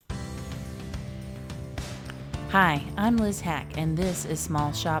Hi, I'm Liz Hack, and this is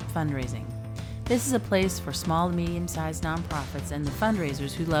Small Shop Fundraising. This is a place for small to medium-sized nonprofits and the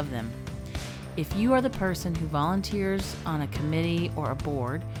fundraisers who love them. If you are the person who volunteers on a committee or a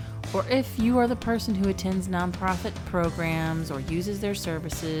board, or if you are the person who attends nonprofit programs or uses their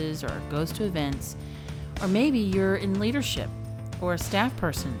services or goes to events, or maybe you're in leadership or a staff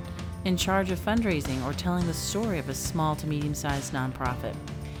person in charge of fundraising or telling the story of a small to medium-sized nonprofit,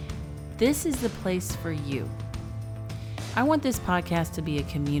 this is the place for you. I want this podcast to be a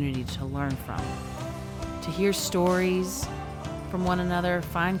community to learn from, to hear stories from one another,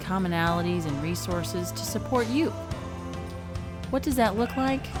 find commonalities and resources to support you. What does that look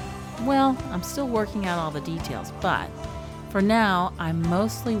like? Well, I'm still working out all the details, but for now, I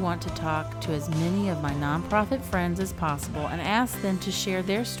mostly want to talk to as many of my nonprofit friends as possible and ask them to share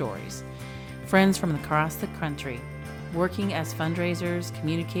their stories. Friends from across the country, working as fundraisers,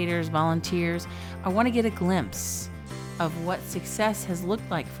 communicators, volunteers. I want to get a glimpse of what success has looked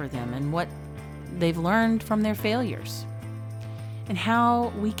like for them and what they've learned from their failures, and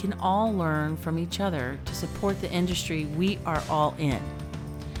how we can all learn from each other to support the industry we are all in.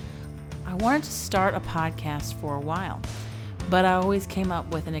 I wanted to start a podcast for a while, but I always came up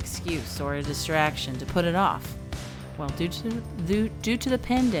with an excuse or a distraction to put it off. Well, due to the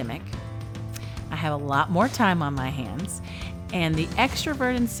pandemic, I have a lot more time on my hands, and the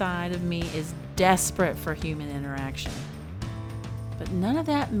extrovert inside of me is desperate for human interaction. But none of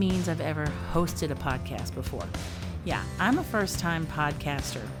that means I've ever hosted a podcast before. Yeah, I'm a first-time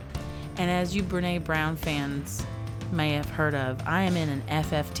podcaster, and as you Brene Brown fans may have heard of, I am in an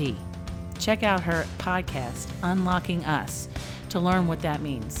FFT. Check out her podcast, Unlocking Us, to learn what that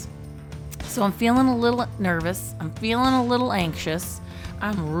means. So I'm feeling a little nervous. I'm feeling a little anxious.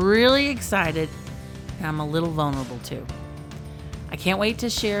 I'm really excited, and I'm a little vulnerable too. I can't wait to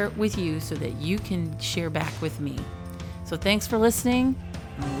share with you so that you can share back with me. So thanks for listening,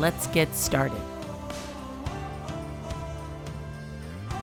 and let's get started.